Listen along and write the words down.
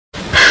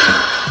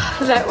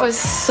that was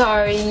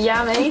so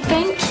yummy.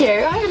 Thank you.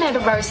 I haven't had a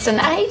roast in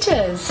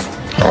ages.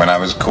 When I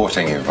was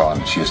courting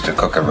Yvonne, she used to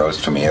cook a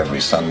roast for me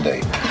every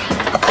Sunday.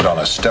 I put on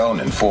a stone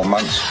in 4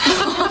 months.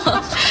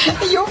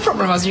 Your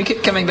problem was you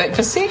kept coming back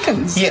for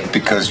seconds. Yeah,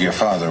 because your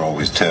father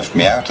always turfed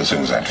me out as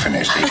soon as I'd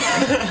finished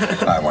eating.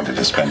 And I wanted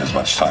to spend as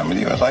much time with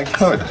you as I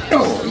could.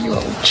 Oh, you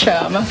old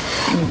charmer.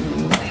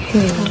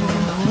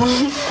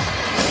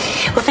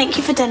 Well, thank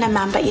you for dinner,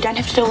 Mum, but you don't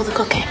have to do all the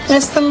cooking.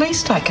 That's the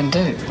least I can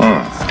do.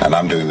 And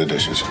I'm doing the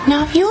dishes.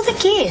 No, you're the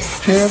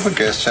guest. Yeah, but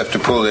guests have to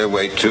pull their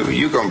weight too.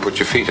 You go and put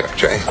your feet up,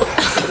 Jay.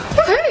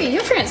 Woohoo,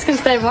 your parents can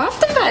stay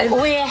after, babe.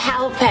 We're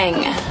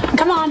helping.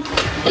 Come on.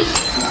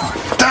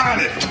 Oh,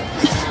 darn it!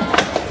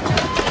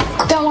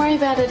 Don't worry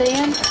about it,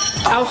 Ian.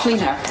 I'll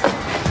clean up.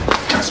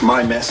 That's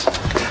my mess.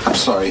 I'm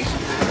sorry.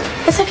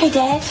 It's okay,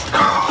 Dad.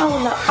 Oh,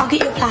 look, I'll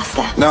get you a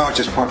plaster. No,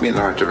 just point me in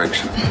the right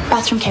direction.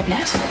 Bathroom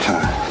cabinet.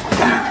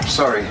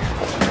 Sorry.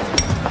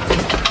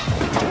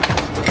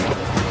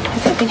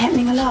 Has that been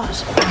happening a lot?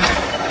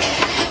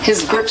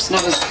 His grip's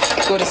not as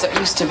good as it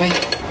used to be.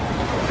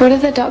 What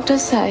did the doctor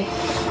say?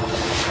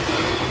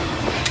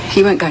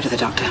 He won't go to the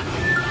doctor.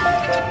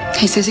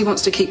 He says he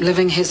wants to keep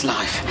living his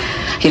life.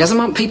 He doesn't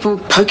want people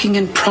poking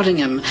and prodding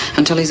him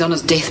until he's on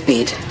his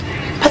deathbed.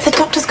 But the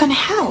doctor's going to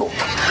help.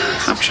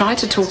 I've tried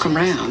to talk him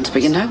round,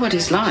 but you know what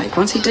he's like.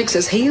 Once he digs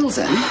his heels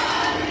in...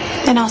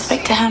 Then I'll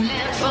speak to him.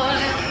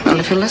 Well,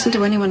 if he'll listen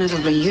to anyone,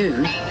 it'll be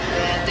you.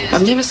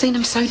 I've never seen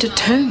him so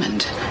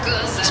determined.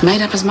 He's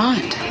made up his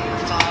mind.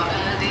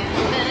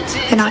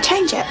 Then I'll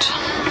change it.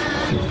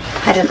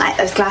 I didn't like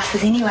those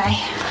glasses anyway.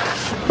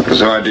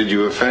 So I did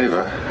you a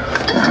favor.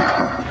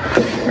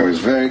 It was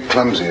very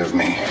clumsy of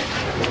me.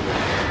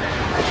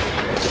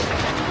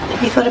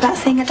 Have you thought about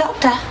seeing a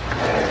doctor?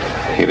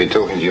 You've been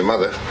talking to your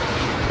mother.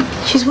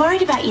 She's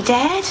worried about you,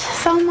 Dad.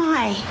 So am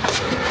I.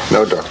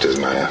 No doctors,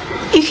 Naya.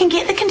 You can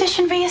get the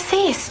condition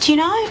reassessed, you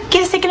know?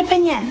 Get a second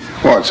opinion.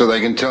 What, so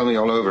they can tell me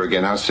all over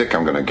again how sick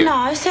I'm going to get?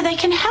 No, so they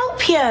can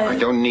help you. I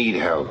don't need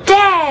help.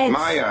 Dad!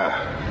 Maya!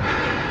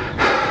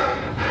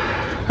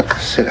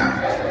 Sit down.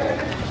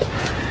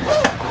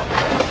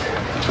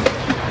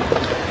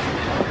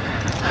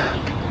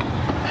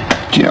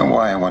 Do you know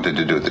why I wanted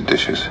to do the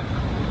dishes?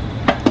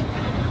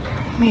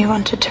 You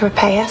wanted to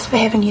repay us for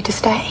having you to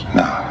stay?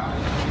 No.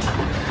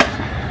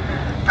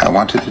 I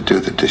wanted to do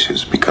the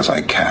dishes because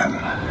I can.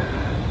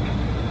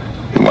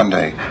 And one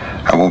day,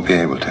 I won't be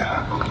able to.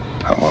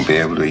 I won't be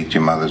able to eat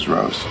your mother's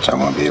roasts. I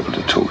won't be able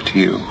to talk to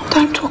you.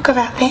 Don't talk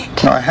about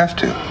that. No, I have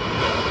to.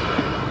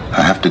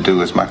 I have to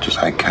do as much as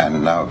I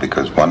can now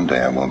because one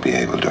day I won't be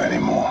able to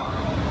anymore.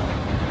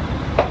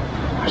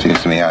 It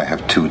seems to me I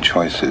have two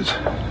choices.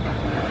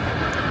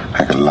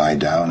 I can lie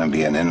down and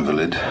be an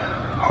invalid,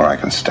 or I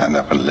can stand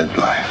up and live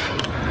life.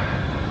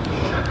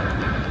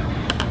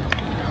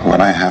 When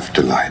I have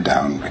to lie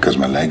down because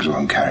my legs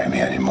won't carry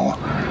me anymore,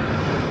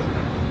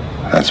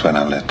 that's when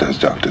I'll let those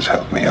doctors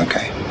help me,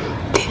 okay?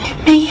 Then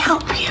let me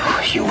help you.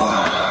 You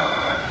are.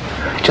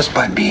 Just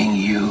by being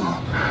you.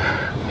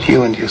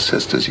 You and your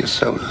sisters, you're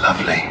so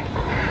lovely.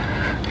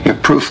 You're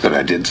proof that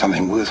I did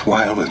something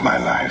worthwhile with my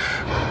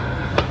life.